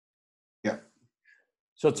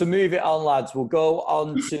So to move it on, lads, we'll go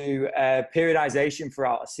on to periodisation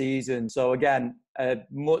throughout a season. So again, a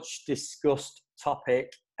much discussed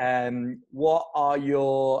topic. What are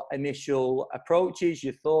your initial approaches,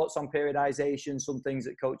 your thoughts on periodisation, some things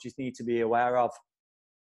that coaches need to be aware of?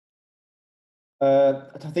 I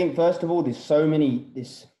think, first of all, there's so many, I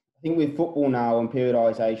think with football now and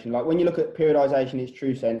periodisation, like when you look at periodisation in its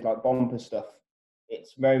true sense, like bumper stuff,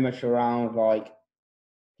 it's very much around like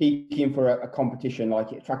peaking for a competition,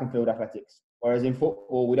 like track and field athletics. Whereas in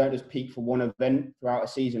football, we don't just peak for one event throughout a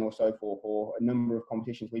season or so forth, or a number of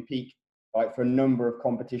competitions. We peak like for a number of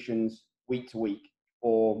competitions week to week,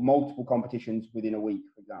 or multiple competitions within a week,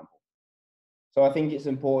 for example. So I think it's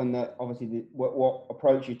important that obviously what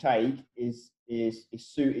approach you take is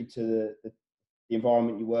suited to the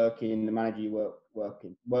environment you work in, the manager you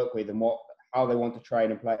work with, and how they want to train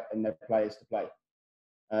and play, and their players to play.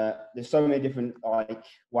 There's so many different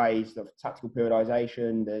ways of tactical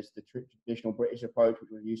periodisation. There's the traditional British approach, which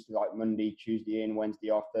we're used to, like Monday, Tuesday in,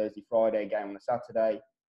 Wednesday off, Thursday, Friday, game on a Saturday.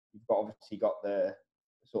 You've obviously got the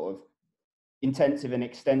sort of intensive and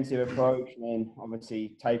extensive approach, and then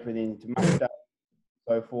obviously tapering into match day,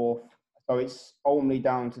 so forth. So it's only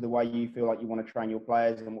down to the way you feel like you want to train your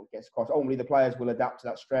players and what gets across. Only the players will adapt to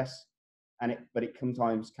that stress. But it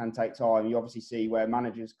sometimes can take time. You obviously see where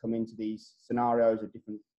managers come into these scenarios of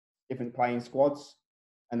different playing squads,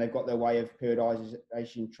 and they've got their way of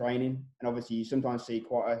periodisation training. And obviously, you sometimes see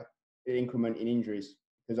quite an increment in injuries,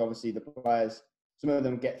 because obviously the players, some of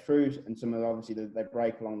them get through, and some of them obviously they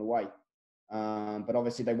break along the way. But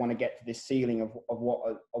obviously, they want to get to this ceiling of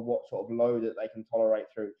what sort of load that they can tolerate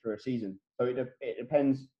through a season. So it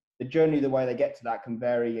depends. The journey, the way they get to that, can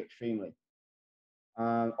vary extremely.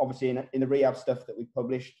 Obviously, in the rehab stuff that we've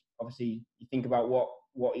published, obviously you think about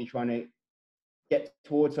what you're trying to get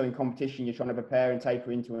towards. So in competition, you're trying to prepare and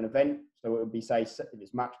taper into an event. So it would be, say, if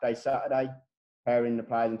it's match day Saturday, preparing the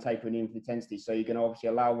players and tapering in for the intensity. So you're going to obviously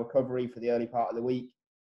allow recovery for the early part of the week.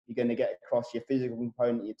 You're going to get across your physical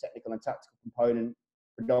component, your technical and tactical component,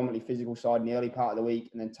 predominantly physical side in the early part of the week,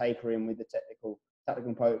 and then taper in with the tactical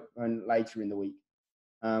component later in the week.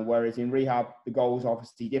 Whereas in rehab, the goal is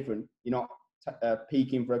obviously different. You're not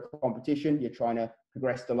peaking for a competition. You're trying to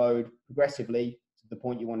progress the load progressively to the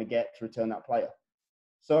point you want to get to return that player.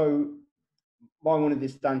 So one of the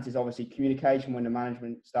stance is obviously communication when the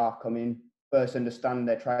management staff come in. First, understand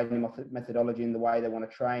their training methodology and the way they want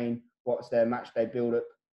to train. What's their match day build-up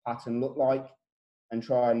pattern look like? And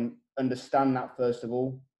try and understand that first of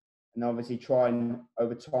all. And obviously try and,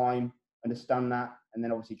 over time, understand that. And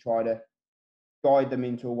then obviously try to guide them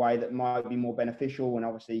into a way that might be more beneficial, and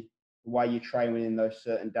obviously the way you train within those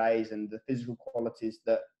certain days and the physical qualities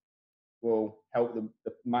that will help the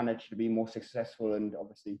manager to be more successful. And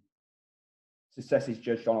obviously success is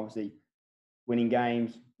judged on obviously winning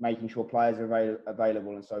games, making sure players are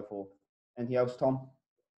available and so forth. Anything else, Tom?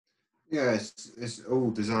 Yeah, it's all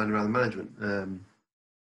designed around the management.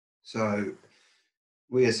 So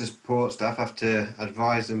we as a support staff have to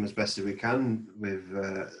advise them as best as we can with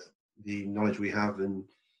the knowledge we have and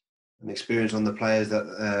experience on the players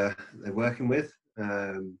that they're working with.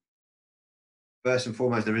 First and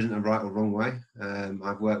foremost, there isn't a right or wrong way.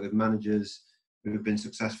 I've worked with managers who have been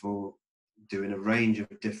successful doing a range of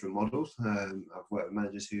different models. I've worked with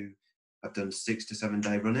managers who have done 6 to 7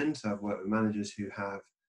 day run-ins. I've worked with managers who have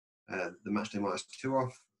the match day -2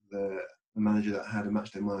 off, the manager that had a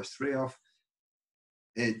match day -3 off.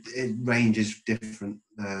 It ranges different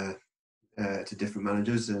to different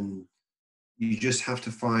managers, and you just have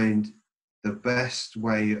to find the best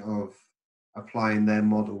way of applying their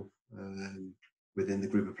model within the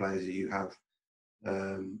group of players that you have.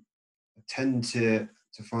 I tend to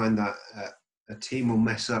find that a team will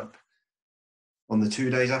mess up on the 2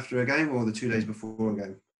 days after a game or the 2 days before a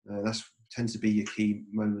game. That tends to be your key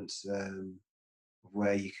moments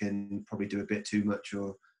where you can probably do a bit too much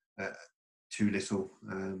or too little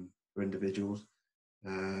for individuals.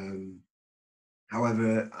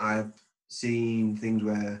 However, I've seen things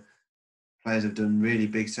where players have done really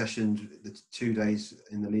big sessions the 2 days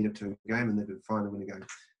in the lead up to a game, and they've been fine when they go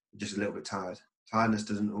just a little bit tired. Tiredness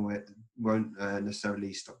won't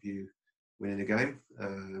necessarily stop you winning a game.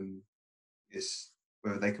 It's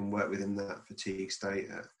whether they can work within that fatigue state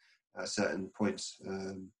at certain points.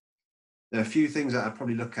 There are a few things that I'd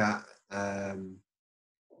probably look at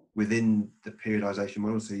within the periodisation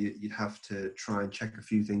model. So you'd have to try and check a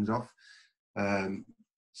few things off.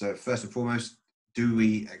 So first and foremost, do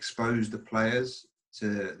we expose the players to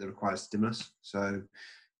the required stimulus? So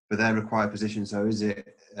for their required position, so is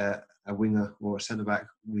it a winger or a centre-back,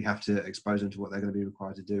 we have to expose them to what they're going to be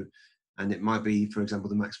required to do. And it might be, for example,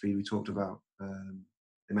 the max speed we talked about.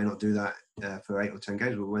 they may not do that for 8 or 10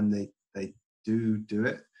 games, but when they do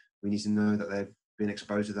it, we need to know that they've been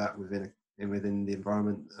exposed to that within the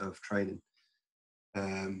environment of training.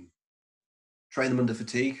 Train them under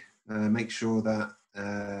fatigue. Make sure that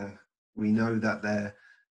we know that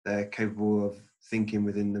they're capable of thinking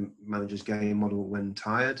within the manager's game model when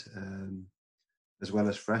tired, as well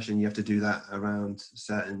as fresh, and you have to do that around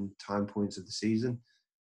certain time points of the season.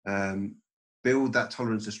 Build that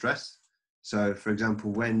tolerance to stress. So, for example,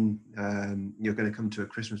 when you're going to come to a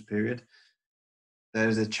Christmas period,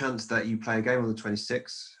 there's a chance that you play a game on the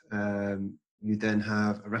 26th, you then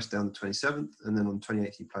have a rest day on the 27th, and then on the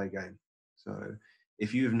 28th you play a game. So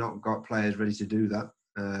if you have not got players ready to do that,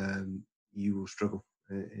 you will struggle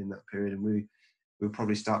in that period. And we'll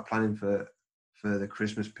probably start planning for the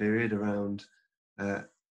Christmas period around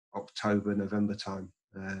October, November time,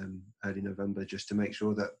 early November, just to make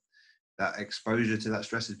sure that exposure to that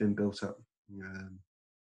stress has been built up.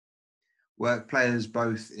 Work players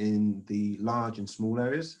both in the large and small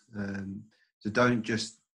areas. So don't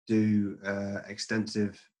just do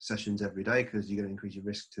extensive sessions every day, because you're going to increase your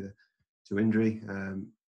risk to injury.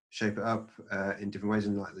 Shape it up in different ways,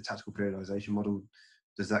 and like the tactical periodization model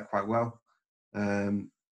does that quite well.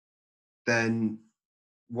 Then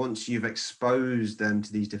once you've exposed them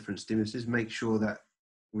to these different stimuluses, make sure that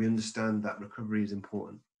we understand that recovery is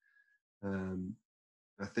important.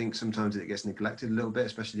 I think sometimes it gets neglected a little bit,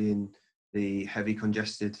 especially in the heavy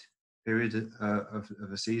congested period of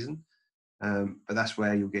a season. But that's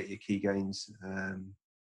where you'll get your key gains,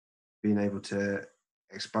 being able to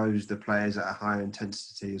expose the players at a higher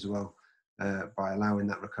intensity as well, by allowing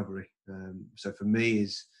that recovery. So for me,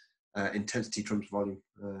 is intensity trumps volume.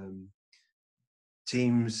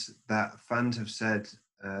 Teams that fans have said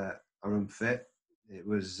are unfit, it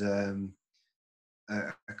was a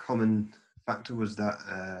common factor was that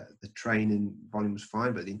the training volume was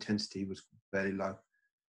fine, but the intensity was fairly low.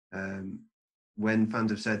 When fans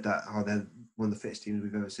have said that, they're one of the fittest teams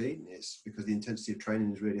we've ever seen, it's because the intensity of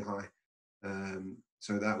training is really high.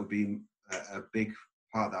 So that would be a big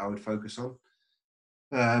part that I would focus on.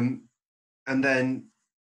 And then,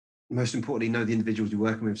 most importantly, know the individuals you're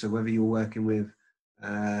working with. So whether you're working with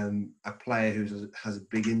a player who has a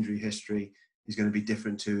big injury history is going to be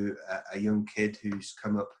different to a young kid who's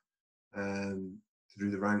come up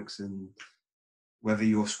through the ranks, and whether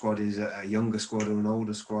your squad is a younger squad or an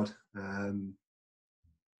older squad,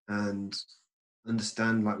 and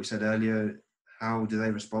understand, like we said earlier, how do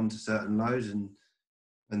they respond to certain lows, and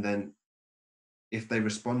then if they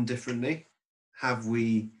respond differently, have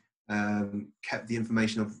we kept the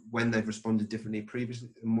information of when they've responded differently previously,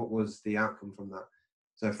 and what was the outcome from that?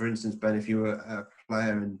 So, for instance, Ben, if you were a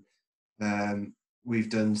player and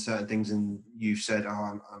we've done certain things, and you've said,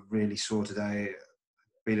 I'm really sore today,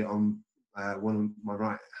 feel it on one of my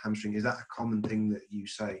right hamstring, is that a common thing that you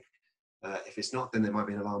say? If it's not, then there might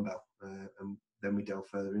be an alarm bell, and then we delve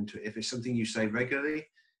further into it. If it's something you say regularly,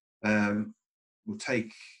 we'll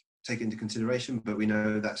take it into consideration, but we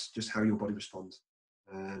know that's just how your body responds.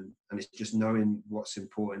 And it's just knowing what's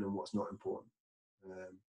important and what's not important,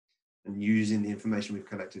 and using the information we've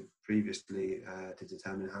collected previously to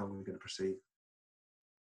determine how we're going to proceed.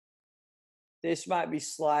 This might be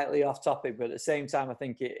slightly off topic, but at the same time, I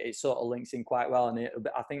think it sort of links in quite well, and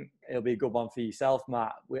I think it'll be a good one for yourself,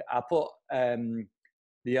 Matt. I put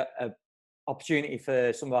the opportunity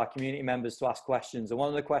for some of our community members to ask questions, and one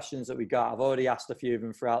of the questions that we got, I've already asked a few of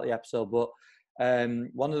them throughout the episode, but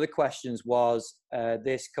one of the questions was,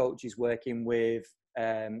 this coach is working with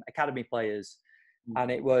academy players,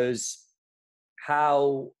 and it was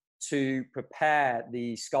how to prepare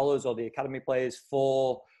the scholars or the academy players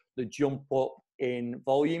for the jump up in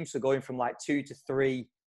volume. So going from like 2 to 3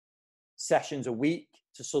 sessions a week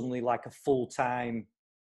to suddenly like a full-time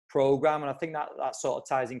program. And I think that sort of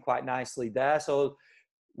ties in quite nicely there. So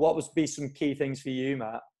what would be some key things for you,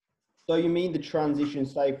 Matt? So you mean the transition,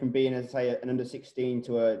 say, from being, an under 16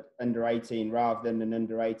 to a under 18 rather than an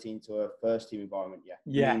under 18 to a first team environment?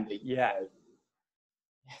 Yeah. Yeah.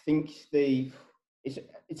 I think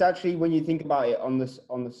it's actually, when you think about it on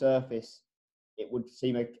the surface, it would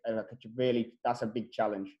seem like that's a big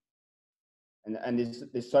challenge. And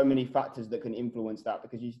there's so many factors that can influence that,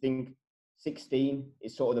 because you think 16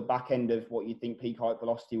 is sort of the back end of what you think peak height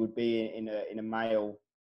velocity would be in a male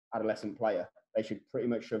adolescent player. They should pretty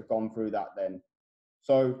much have gone through that then.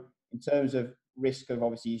 So in terms of risk of,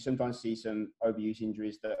 obviously, you sometimes see some overuse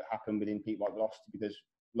injuries that happen within peak height velocity because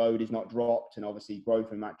load is not dropped, and obviously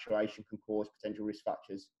growth and maturation can cause potential risk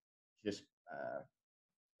factors, just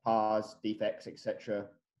PARs, defects, etc.,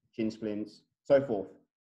 shin splints, so forth.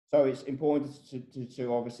 So it's important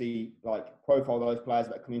to obviously like profile those players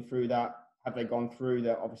that are coming through that. Have they gone through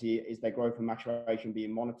that? Obviously, is their growth and maturation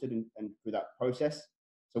being monitored and through that process?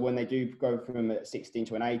 So when they do go from a 16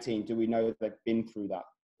 to an 18, do we know that they've been through that?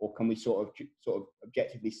 Or can we sort of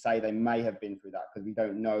objectively say they may have been through that because we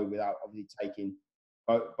don't know without obviously taking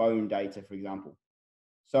bone data, for example.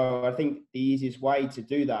 So I think the easiest way to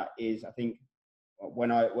do that is, I think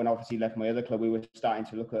when I obviously left my other club, we were starting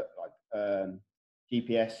to look at like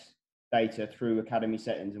GPS data through academy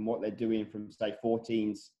settings and what they're doing from say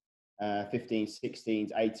 14s, 15s,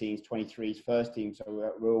 16s, 18s, 23s, first team. So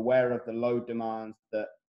we're aware of the load demands that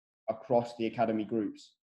across the academy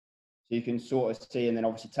groups. So you can sort of see, and then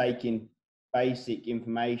obviously taking basic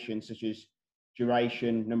information such as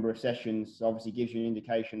duration, number of sessions, obviously gives you an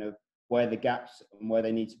indication of where the gaps and where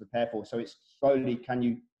they need to prepare for. So it's slowly, can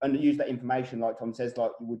you use that information, like Tom says,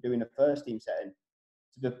 like you would do in a first team setting,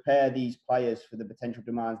 to prepare these players for the potential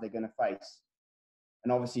demands they're going to face.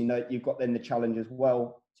 And obviously, you've got then the challenge as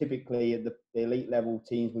well. Typically, the elite level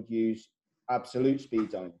teams would use absolute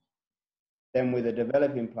speed zones. Then with a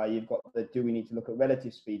developing player, you've got do we need to look at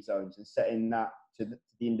relative speed zones and setting that to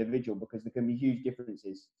the individual, because there can be huge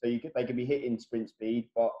differences. So they could be hitting sprint speed,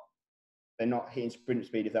 but they're not hitting sprint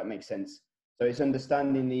speed, if that makes sense. So it's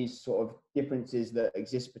understanding these sort of differences that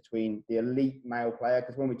exist between the elite male player,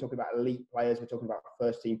 because when we talk about elite players, we're talking about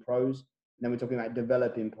first team pros, and then we're talking about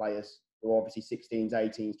developing players who are obviously 16s,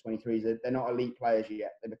 18s, 23s. They're not elite players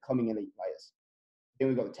yet. They're becoming elite players. I think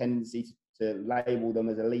we've got the tendency to label them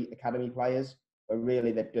as elite academy players, but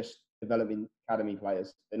really they're just developing academy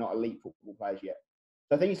players. They're not elite football players yet.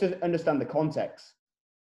 So I think it's to understand the context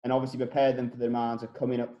and obviously prepare them for the demands of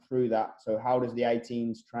coming up through that. So how does the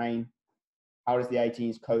 18s train? How does the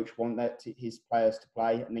 18s coach want his players to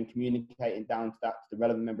play? And then communicating down to that to the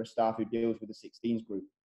relevant member of staff who deals with the 16s group.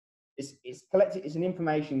 It's an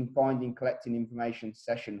information finding, collecting information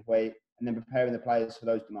session and then preparing the players for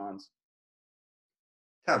those demands.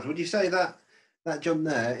 Tabs, would you say that jump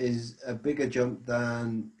there is a bigger jump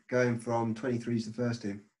than going from 23s to first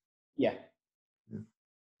team? Yeah.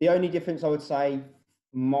 The only difference I would say,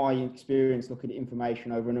 my experience looking at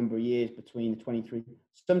information over a number of years between the 23,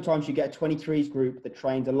 sometimes you get a 23s group that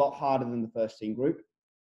trains a lot harder than the first team group.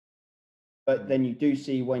 But then you do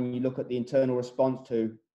see, when you look at the internal response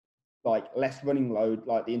to like less running load,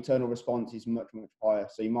 like the internal response is much, much higher.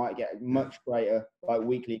 So you might get a much greater like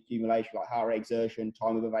weekly accumulation, like heart rate exertion,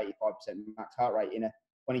 time above 85% max heart rate in a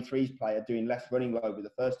 23s player doing less running load with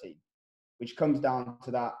the first team, which comes down to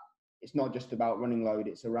that. It's not just about running load.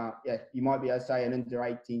 It's around, you might be able to say an under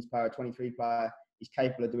 18s player, 23 player is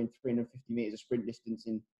capable of doing 350 meters of sprint distance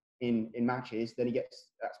in matches. Then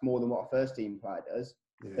that's more than what a first team player does.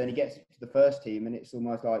 Yeah. Then he gets to the first team and it's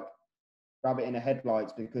almost like rabbit in the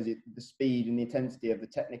headlights, because the speed and the intensity of the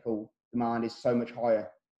technical demand is so much higher.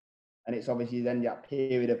 And it's obviously then that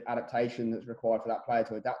period of adaptation that's required for that player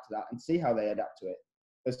to adapt to that and see how they adapt to it.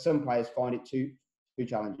 Because some players find it too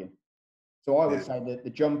challenging. So I would say that the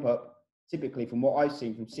jump up, typically from what I've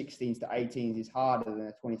seen from 16s to 18s, is harder than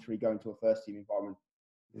a 23 going to a first team environment.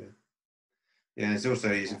 Yeah, it's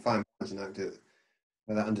also easy to find balancing act at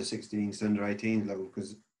that under 16s to under 18s level,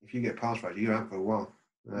 because if you get pass fracture, you're out for a while.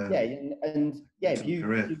 If you get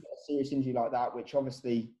a serious injury like that, which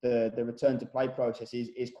obviously the return to play process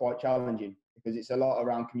is quite challenging, because it's a lot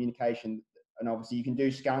around communication, and obviously you can do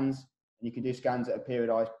scans, and you can do scans at a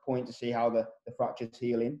periodized point to see how the fracture's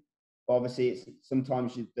healing. But obviously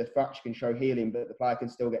sometimes the fracture can show healing, but the player can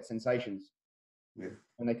still get sensations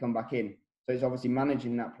when they come back in. So it's obviously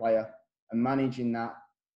managing that player and managing that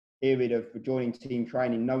period of rejoining team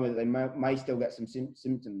training, knowing that they may still get some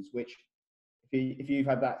symptoms, which if you've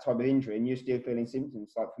had that type of injury and you're still feeling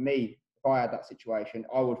symptoms, like for me, if I had that situation,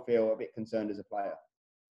 I would feel a bit concerned as a player.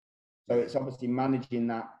 So it's obviously managing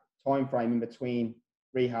that time frame in between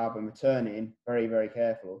rehab and returning very, very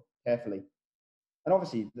carefully. And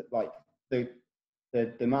obviously, like the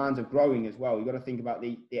demands of growing as well. You've got to think about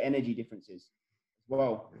the energy differences as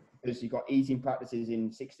well, because you've got eating practices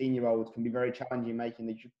in 16-year-olds can be very challenging, making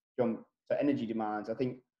the jump to energy demands. I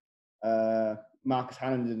think Marcus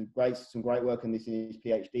Hannon did some great work on this in his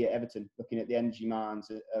PhD at Everton, looking at the energy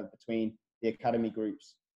demands between the academy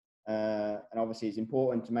groups. And obviously, it's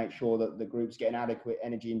important to make sure that the groups get an adequate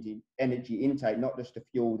energy intake, not just to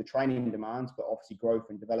fuel the training demands, but obviously growth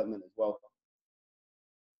and development as well.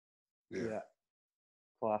 Yeah,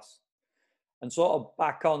 class. And sort of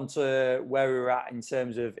back on to where we were at in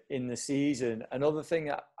terms of in the season, another thing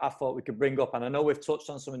that I thought we could bring up, and I know we've touched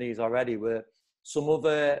on some of these already, were some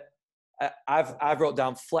other, I've wrote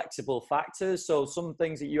down flexible factors. So some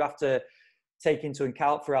things that you have to take into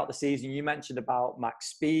account throughout the season? You mentioned about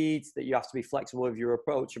max speed, that you have to be flexible with your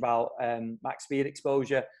approach about max speed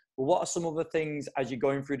exposure. But what are some other things as you're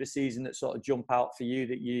going through the season that sort of jump out for you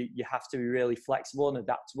that you have to be really flexible and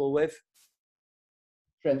adaptable with?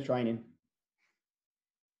 Strength training,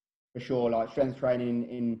 for sure. Like strength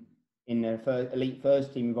training in the elite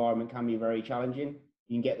first team environment can be very challenging.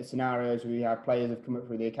 You can get the scenarios where you have players have come up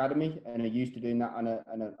through the academy and are used to doing that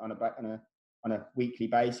on a weekly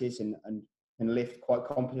basis and can lift quite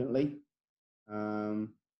competently. Then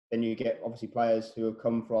you get obviously players who have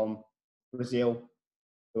come from Brazil,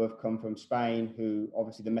 who have come from Spain, who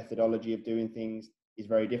obviously the methodology of doing things is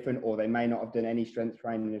very different, or they may not have done any strength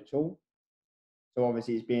training at all. So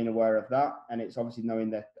obviously it's being aware of that, and it's obviously knowing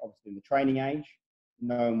that obviously in the training age,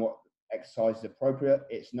 knowing what exercise is appropriate.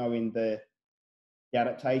 It's knowing the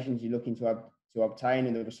adaptations you're looking to obtain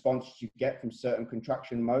and the responses you get from certain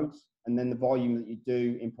contraction modes, and then the volume that you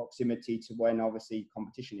do in proximity to when obviously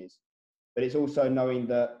competition is. But it's also knowing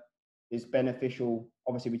that it's beneficial.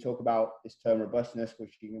 Obviously, we talk about this term robustness,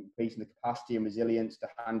 which is increasing the capacity and resilience to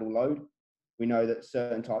handle load. We know that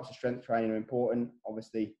certain types of strength training are important,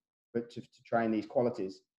 obviously, but to train these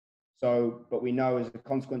qualities. So, but we know as a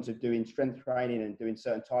consequence of doing strength training and doing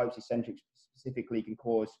certain types, eccentrics specifically can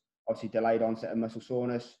cause obviously delayed onset of muscle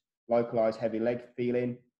soreness, localized heavy leg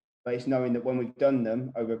feeling. But it's knowing that when we've done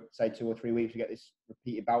them over, say, 2 or 3 weeks, we get this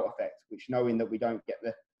repeated bout effect, which knowing that we don't get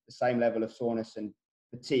the same level of soreness and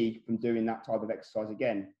fatigue from doing that type of exercise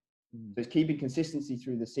again. So it's keeping consistency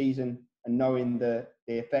through the season and knowing the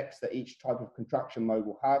effects that each type of contraction mode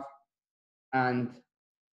will have. And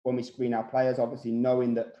when we screen our players, obviously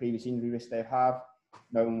knowing that previous injury risk they have,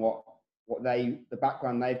 knowing what the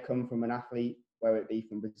background they've come from an athlete, whether it be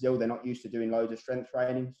from Brazil, they're not used to doing loads of strength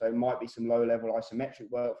training. So it might be some low level isometric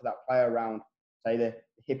work for that player around, say, the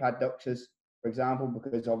hip adductors, for example,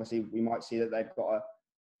 because obviously we might see that they've got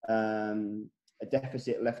a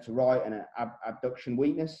deficit left to right and an abduction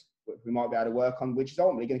weakness, which we might be able to work on, which is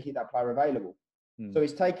ultimately going to keep that player available. So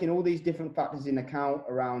it's taking all these different factors in account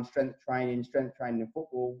around strength training in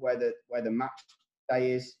football, where the match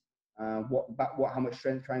day is, how much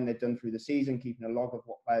strength training they've done through the season, keeping a log of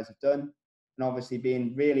what players have done, and obviously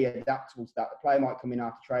being really adaptable to that. The player might come in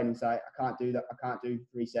after training and say, I can't do that. I can't do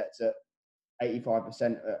 3 sets at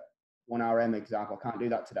 85% at 1 RM example. I can't do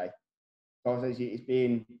that today. So obviously it's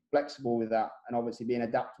being flexible with that and obviously being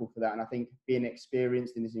adaptable for that. And I think being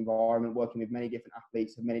experienced in this environment, working with many different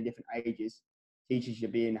athletes of many different ages, teaches you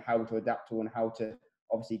being how to adapt to and how to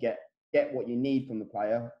obviously get what you need from the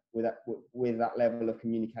player with that level of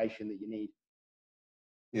communication that you need.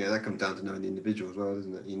 Yeah, that comes down to knowing the individual as well,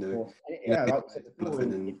 doesn't it? You know, yeah, like I said before,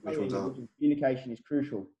 communication is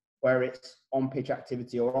crucial, where it's on-pitch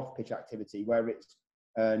activity or off-pitch activity, where it's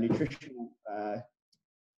nutritional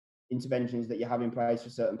interventions that you have in place for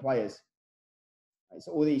certain players.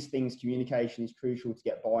 So all these things, communication is crucial to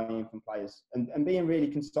get buy-in from players, and being really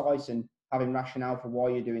concise and having rationale for why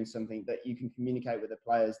you're doing something that you can communicate with the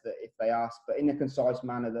players, that if they ask, but in a concise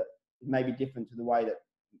manner that may be different to the way that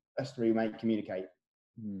us three may communicate.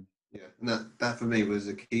 Yeah, and that for me was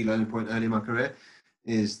a key learning point early in my career,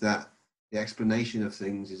 is that the explanation of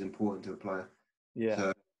things is important to a player. Yeah.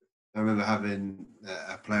 So I remember having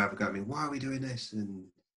a player have a go at me, why are we doing this? And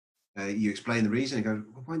you explain the reason and go,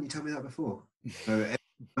 well, why didn't you tell me that before? So every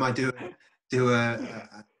time I do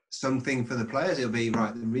something for the players, it'll be,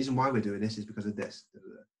 right, the reason why we're doing this is because of this.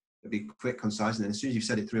 It'll be quick, concise, and then as soon as you've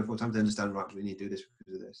said it 3 or 4 times, they understand, right, we need to do this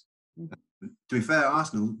because of this. To be fair,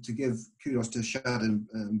 Arsenal, to give kudos to Shad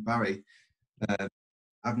and Barry,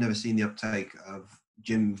 I've never seen the uptake of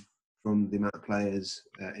gym from the amount of players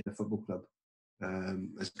in a football club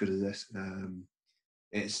as good as this.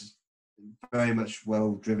 It's very much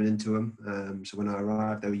well driven into them. So when I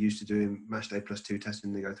arrived, they were used to doing match day +2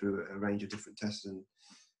 testing. They go through a range of different tests, and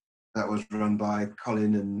that was run by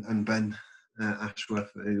Colin and Ben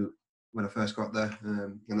Ashworth, who, when I first got there,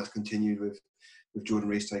 and that's continued with Jordan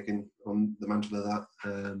Rees taking on the mantle of that.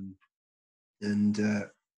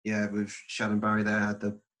 With Shad and Barry there, had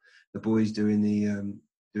the boys doing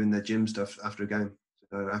their gym stuff after a game.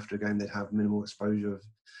 So after a game, they'd have minimal exposure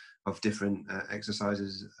of different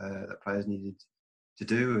exercises that players needed to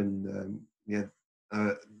do, and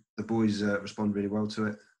the boys respond really well to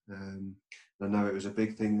it. I know it was a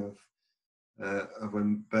big thing of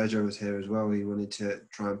when Berger was here as well. He wanted to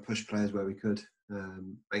try and push players where we could,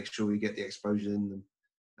 make sure we get the exposure in them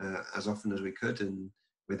as often as we could, and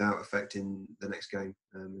without affecting the next game,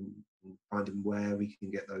 and finding where we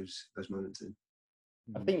can get those moments in.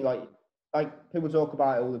 I think like people talk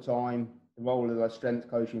about it all the time, the role of a strength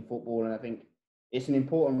coach in football, and I think it's an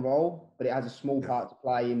important role, but it has a small part to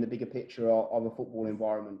play in the bigger picture of a football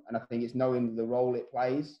environment. And I think it's knowing the role it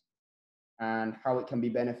plays and how it can be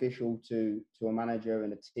beneficial to a manager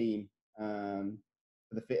and a team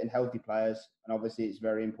for the fit and healthy players. And obviously, it's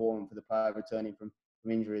very important for the player returning from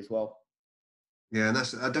injury as well. Yeah, and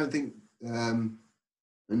I don't think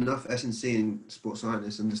enough S&C and sports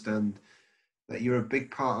scientists understand that you're a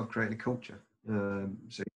big part of creating a culture.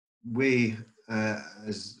 So we,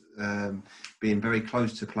 as being very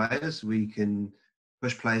close to players, we can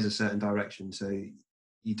push players a certain direction. So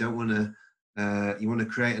you don't want to, you want to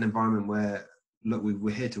create an environment where, look,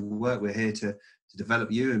 we're here to work, we're here to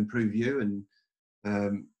develop you, improve you.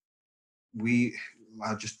 And we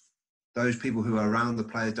are just, those people who are around the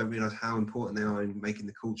players don't realise how important they are in making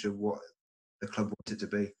the culture what the club wants it to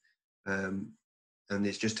be. And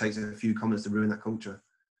it just takes a few comments to ruin that culture.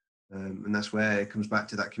 And that's where it comes back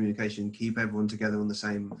to that communication. Keep everyone together on the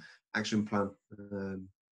same action plan.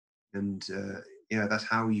 Yeah, that's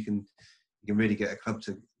how you can really get a club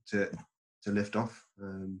to lift off,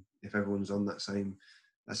 if everyone's on that same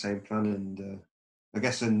plan. And I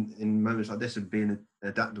guess in moments like this of being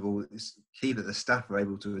adaptable, it's key that the staff are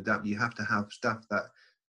able to adapt. You have to have staff that,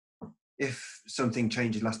 if something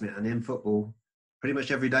changes last minute, and in football, pretty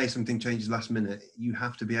much every day something changes last minute, you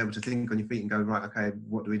have to be able to think on your feet and go, right, okay,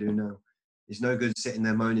 what do we do now? It's no good sitting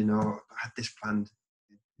there moaning, oh, I had this planned.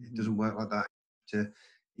 It doesn't work like that.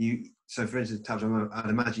 So for instance, Tabs, I'd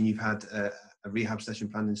imagine you've had a rehab session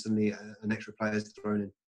planned and suddenly an extra player is thrown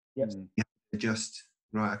in. Yep. You have to adjust,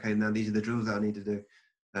 right, okay, now these are the drills that I need to do.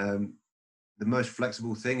 The most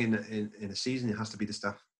flexible thing in a season, it has to be the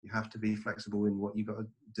staff. You have to be flexible in what you've got to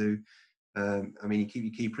do. I mean, you keep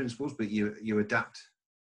your key principles, but you adapt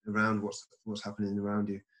around what's happening around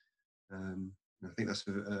you. I think that's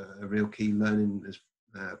a real key learning as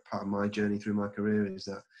part of my journey through my career, is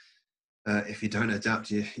that if you don't adapt,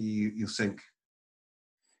 you'll sink.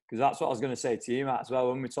 Because that's what I was going to say to you, Matt, as well.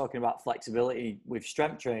 When we're talking about flexibility with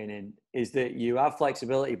strength training, is that you have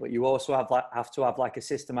flexibility, but you also have to have like a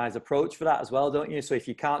systemized approach for that as well, don't you? So if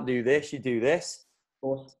you can't do this, you do this. Of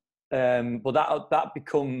course. But that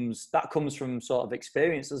comes from sort of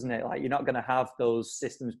experience, doesn't it? Like, you're not going to have those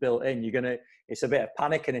systems built in. It's a bit of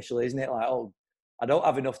panic initially, isn't it? Like, oh, I don't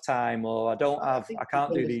have enough time, or I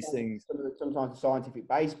can't do these things. Sometimes the scientific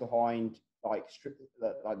base behind like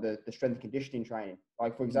the strength and conditioning training.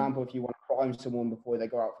 Like, for example, if you want to prime someone before they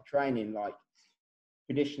go out for training, like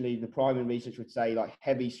traditionally the priming research would say like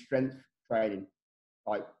heavy strength training,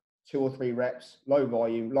 like 2 or 3 reps, low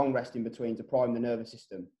volume, long rest in between to prime the nervous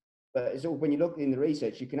system. But it's all, when you look in the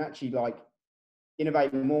research, you can actually like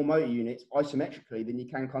innovate more motor units isometrically than you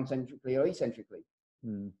can concentrically or eccentrically.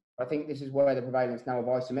 I think this is where the prevalence now of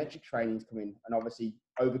isometric trainings come in, and obviously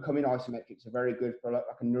overcoming isometrics are very good for like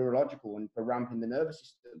a neurological and for ramping the nervous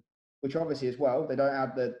system, which obviously as well, they don't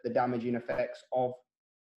have the damaging effects of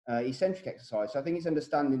eccentric exercise. So I think it's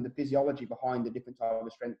understanding the physiology behind the different type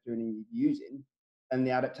of strength training you're using and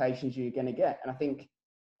the adaptations you're going to get. And I think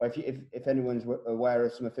if anyone's aware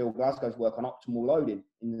of some of Phil Glasgow's work on optimal loading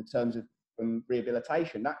in the terms of from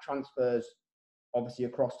rehabilitation, that transfers obviously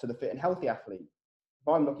across to the fit and healthy athlete. If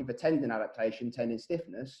I'm looking for tendon adaptation, tendon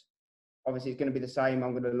stiffness, obviously it's going to be the same.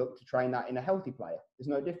 I'm going to look to train that in a healthy player. There's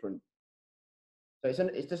no different. So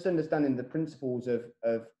it's just understanding the principles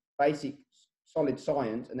of basic solid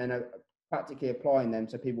science and then practically applying them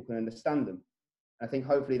so people can understand them. I think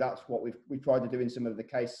hopefully that's what we've tried to do in some of the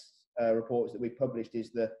case reports that we've published,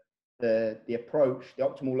 is the approach, the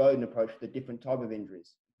optimal loading approach for the different type of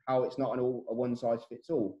injuries, how it's not a one size fits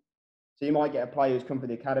all. So you might get a player who's come from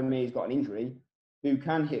the academy, who's got an injury, who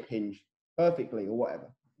can hip hinge perfectly or whatever.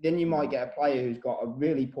 Then you might get a player who's got a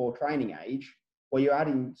really poor training age where you're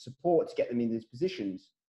adding support to get them in these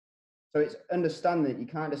positions. So it's understanding that you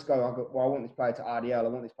can't just go, I want this player to RDL, I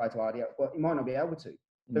want this player to RDL. Well, you might not be able to.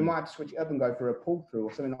 So you might have to switch it up and go for a pull through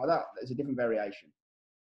or something like that. There's a different variation.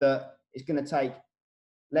 That it's going to take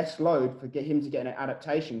less load for him to get an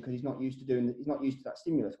adaptation because he's not used to that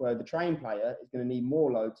stimulus, where the trained player is going to need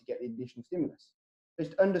more load to get the additional stimulus.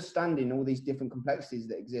 Just understanding all these different complexities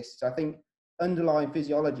that exist. So I think underlying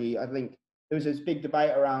physiology, I think there was this big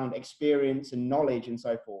debate around experience and knowledge and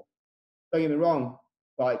so forth. Don't get me wrong,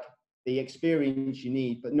 like the experience you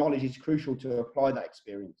need, but knowledge is crucial to apply that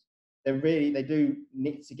experience. They do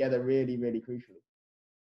knit together really, really crucially.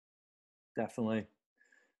 Definitely.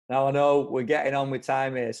 Now, I know we're getting on with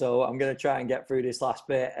time here, so I'm going to try and get through this last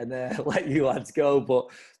bit and let you lads go. But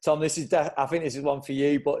Tom, I think this is one for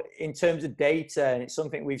you. But in terms of data, and it's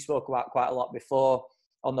something we've spoken about quite a lot before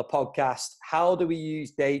on the podcast, how do we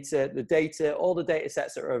use data, all the data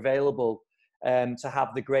sets that are available? to have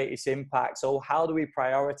the greatest impact. So how do we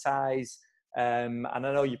prioritize? And I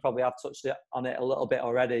know you probably have touched on it a little bit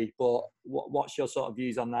already, but what's your sort of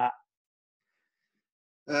views on that?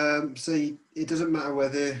 So it doesn't matter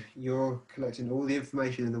whether you're collecting all the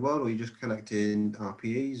information in the world or you're just collecting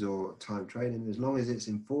RPEs or time training. As long as it's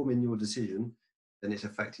informing your decision, then it's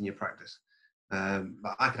affecting your practice.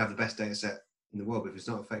 But I could have the best data set in the world, but if it's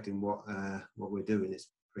not affecting what we're doing, it's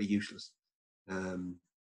pretty useless.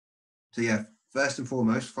 So yeah, first and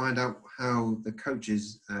foremost, find out how the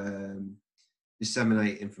coaches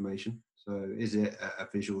disseminate information. So is it a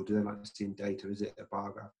visual? Do they like to see in data? Is it a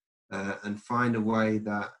bar graph? And find a way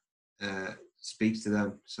that speaks to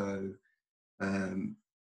them. So,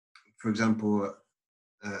 for example,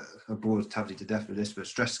 I bored Tabsy to death with this, but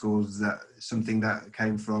stress scores, that something that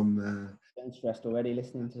came from... I'm stressed already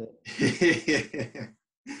listening to it.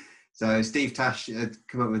 So Steve Tash had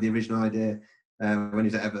come up with the original idea when he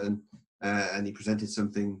was at Everton, and he presented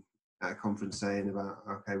something at a conference saying about,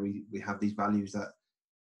 okay, we have these values that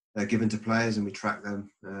are given to players and we track them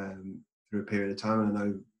through a period of time. And I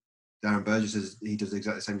know Darren Burgess he does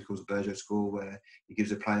exactly the same. He calls a Burgess score, where he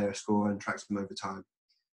gives a player a score and tracks them over time.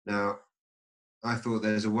 Now, I thought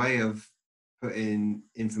there's a way of putting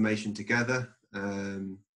information together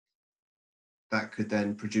that could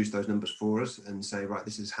then produce those numbers for us and say, right,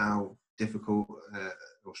 this is how difficult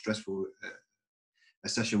or stressful a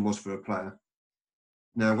session was for a player.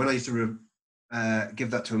 Now, when I used to give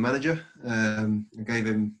that to a manager, I gave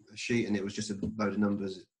him a sheet and it was just a load of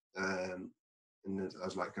numbers. And I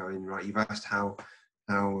was like going, right, you've asked how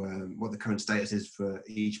what the current status is for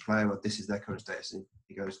each player. Well, this is their current status. And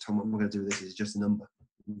he goes, Tom, what am I going to do with this? It's just a number.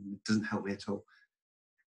 It doesn't help me at all.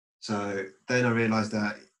 So then I realised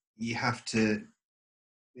that you have to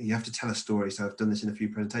tell a story. So I've done this in a few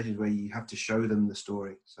presentations where you have to show them the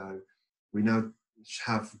story. So we now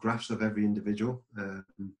have graphs of every individual.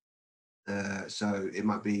 So it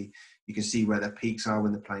might be, you can see where their peaks are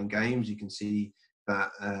when they're playing games. You can see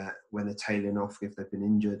that when they're tailing off, if they've been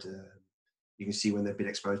injured. You can see when they've been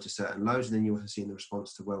exposed to certain lows, and then you also see the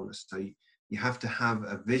response to wellness. So you have to have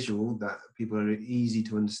a visual that people are easy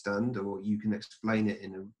to understand, or you can explain it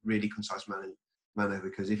in a really concise manner.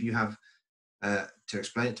 Because if you have to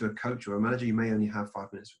explain it to a coach or a manager, you may only have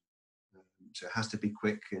 5 minutes. So it has to be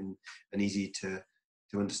quick and easy to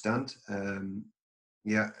understand.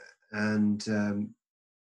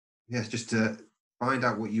 Just to find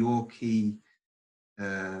out what your key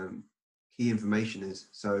information is.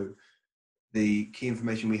 So the key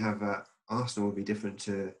information we have at Arsenal will be different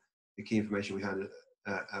to the key information we had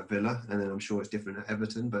at Villa, and then I'm sure it's different at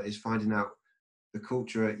Everton. But it's finding out the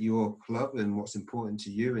culture at your club and what's important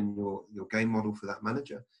to you and your game model for that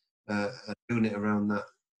manager, and building it around that.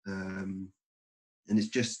 And it's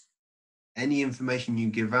just any information you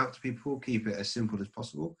give out to people, keep it as simple as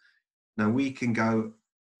possible. Now, we can go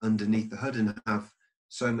underneath the hood and have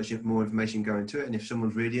so much more information go into it. And if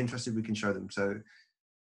someone's really interested, we can show them. So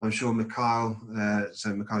I'm sure Mikhail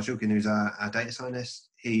Shulkin, who's our data scientist,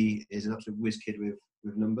 he is an absolute whiz kid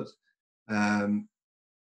with numbers. However,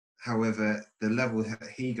 the level that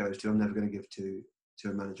he goes to, I'm never going to give to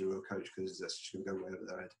a manager or a coach, because that's just going to go way over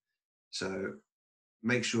their head. So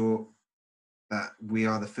make sure that we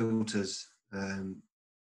are the filters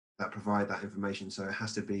that provide that information. So it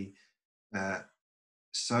has to be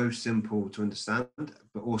so simple to understand,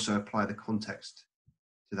 but also apply the context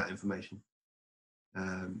to that information.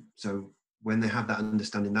 So when they have that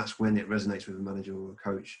understanding, that's when it resonates with a manager or a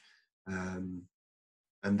coach. And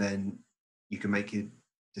then you can make your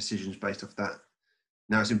decisions based off that.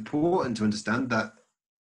 Now, it's important to understand that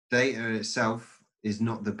data itself is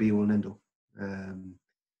not the be all and end all.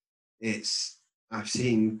 I've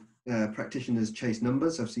seen practitioners chase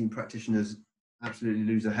numbers. I've seen practitioners absolutely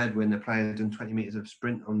lose their head when their player has done 20 meters of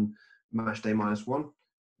sprint on match day -1.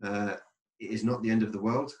 It is not the end of the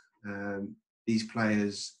world. These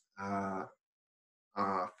players are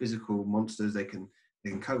physical monsters. They can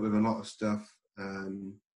cope with a lot of stuff,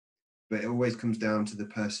 but it always comes down to the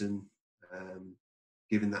person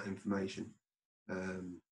giving that information.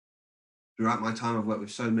 Throughout my time, I've worked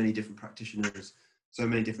with so many different practitioners, so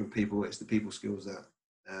many different people. It's the people skills that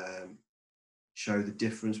show the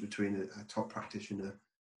difference between a top practitioner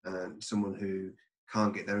and someone who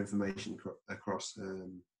can't get their information across.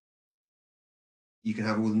 You can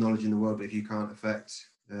have all the knowledge in the world, but if you can't affect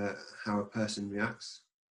how a person reacts,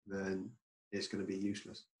 then it's going to be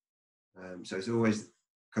useless. So it always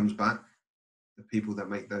comes back the people that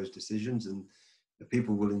make those decisions, and the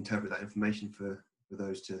people will interpret that information for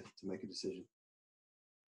those to make a decision.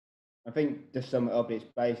 I think, to sum it up, it's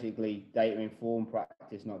basically data-informed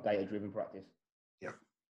practice, not data-driven practice. Yeah,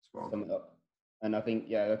 spot on. Sum it up. And I think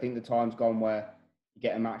the time's gone where you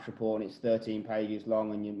get a match report and it's 13 pages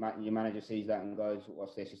long, and your manager sees that and goes,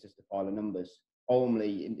 "What's this? It's just a pile of numbers."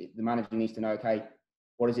 Ultimately, the manager needs to know, okay,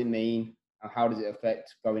 what does it mean? And how does it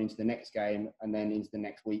affect going into the next game and then into the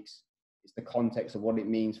next weeks? It's the context of what it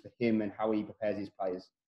means for him and how he prepares his players,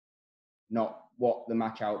 not what the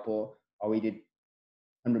match output. Oh, we did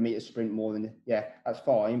 100-meter sprint more than, yeah, that's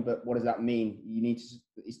fine, but what does that mean?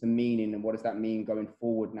 It's the meaning, and what does that mean going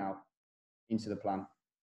forward now into the plan?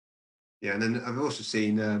 Yeah, and then I've also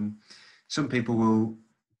seen some people will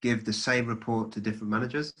give the same report to different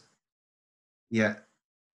managers. Yeah,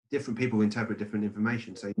 different people interpret different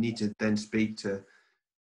information. So you need to then speak to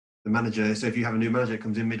the manager. So if you have a new manager that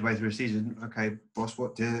comes in midway through a season, okay, boss,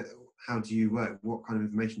 how do you work? What kind of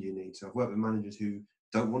information do you need? So I've worked with managers who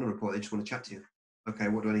don't want to report, they just want to chat to you. Okay,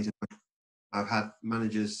 what do I need to know? I've had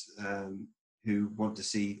managers who want to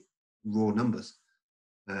see raw numbers.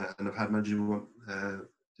 And I've had managers who want to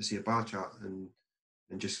see a bar chart and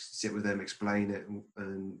just sit with them, explain it,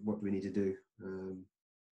 and what do we need to do.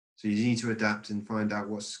 So you need to adapt and find out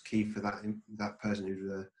what's key for that person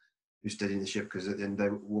who's steadying the ship, because at the end of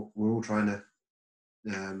the day, we're all trying to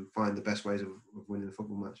find the best ways of winning a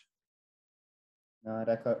football match. No, I'd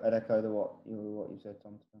echo what you said,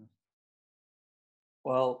 Tom. To be honest.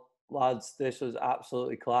 Well, lads, this was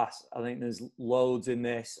absolutely class. I think there's loads in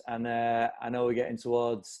this, and I know we're getting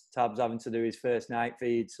towards Tabs having to do his first night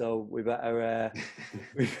feed, so we better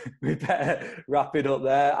we better wrap it up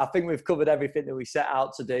there. I think we've covered everything that we set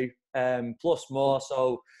out to do, plus more.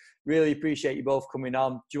 So really appreciate you both coming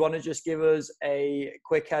on. Do you want to just give us a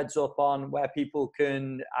quick heads up on where people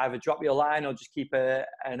can either drop you a line or just keep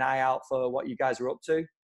an eye out for what you guys are up to?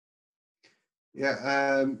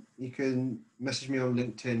 Yeah, you can message me on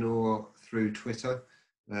LinkedIn or through Twitter.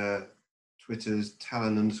 Twitter's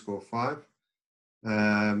Talon_5.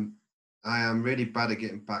 I am really bad at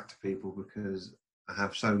getting back to people because I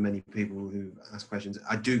have so many people who ask questions.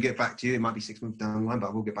 I do get back to you. It might be 6 months down the line,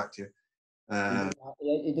 but I will get back to you.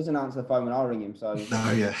 He doesn't answer the phone when I ring him, so.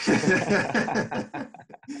 No, yeah.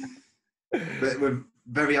 But we're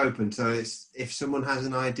very open. So if someone has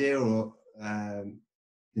an idea or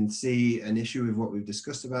can see an issue with what we've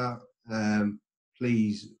discussed about,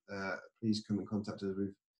 please come and contact us.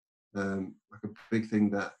 Like a big thing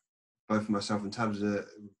that both myself and Tabs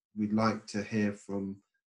we'd like to hear from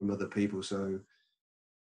other people. So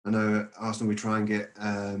I know at Arsenal we try and get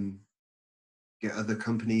other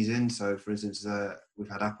companies in. So for instance, we've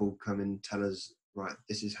had Apple come and tell us, right,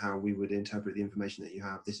 this is how we would interpret the information that you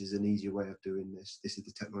have. This is an easier way of doing this. This is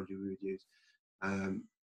the technology we would use.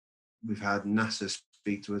 We've had NASA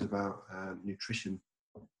speak to us about nutrition.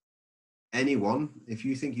 Anyone, if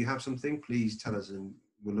you think you have something, please tell us and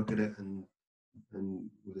we'll look at it and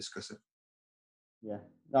we'll discuss it. Yeah,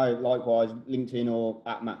 no, likewise, LinkedIn or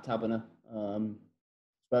at Matt Taberner.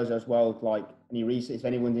 Suppose as well, like any research, if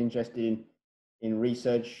anyone's interested in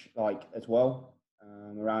research, like as well,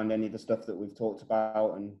 around any of the stuff that we've talked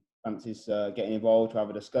about, and fancies getting involved to have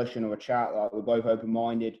a discussion or a chat, like we're both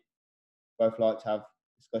open-minded, both like to have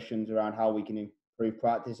discussions around how we can improve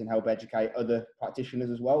practice and help educate other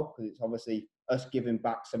practitioners as well, because it's obviously us giving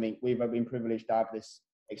back something. We've been privileged to have this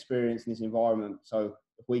experience in this environment, so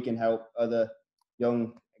if we can help other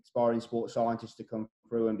young aspiring sports scientists to come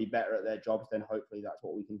through and be better at their jobs, then hopefully that's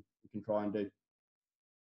what we can try and do.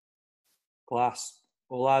 Class.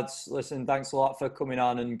 Well, lads, listen, thanks a lot for coming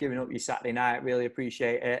on and giving up your Saturday night. Really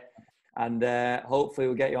appreciate it. And hopefully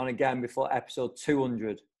we'll get you on again before episode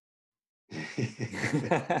 200.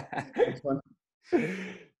 Next one.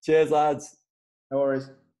 Cheers, lads. No worries.